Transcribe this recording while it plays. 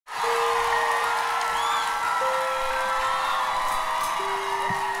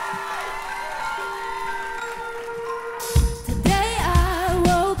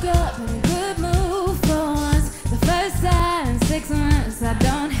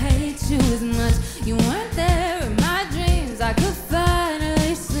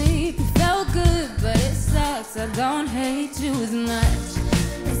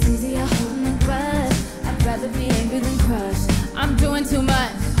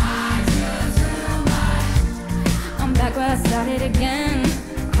it again,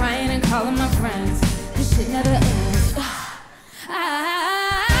 crying and calling my friends. This shit never ends.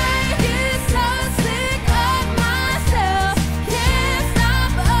 I get so sick of myself, can't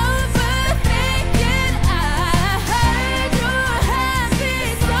stop overthinking. I heard you're happy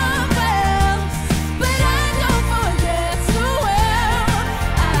somewhere else, but I don't forget too well.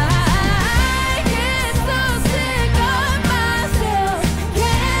 I get so sick of myself,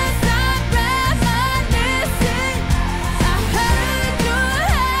 can't stop reminiscing. I heard you're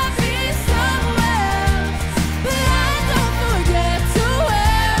happy somewhere else, but I don't forget too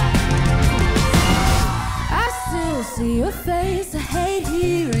well. I still see your face, I hate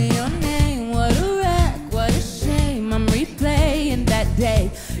hearing your name. What a wreck, what a shame, I'm replaying that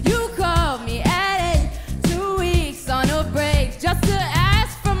day. You called me at 8, 2 weeks on a break, just to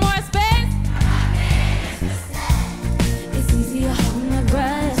ask for more space. It's easier holding my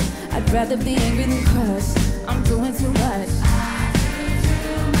breath, I'd rather be angry than crushed. I'm doing too much.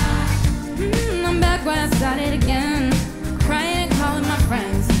 I'm back where I started again, crying and calling my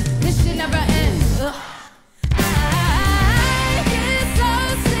friends. This shit never ends. Ugh. I get so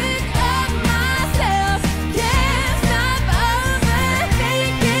sick of myself, can't stop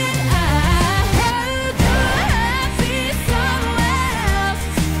overthinking. I heard you're happy somewhere else,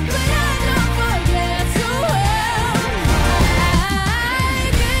 but I don't forget too well. I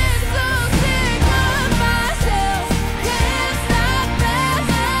get so sick of myself, can't stop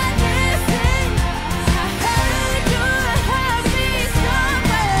reminiscing. I heard you're happy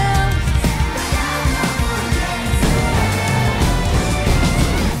somewhere else, but I don't forget too well.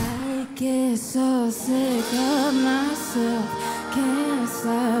 I get so sick of myself,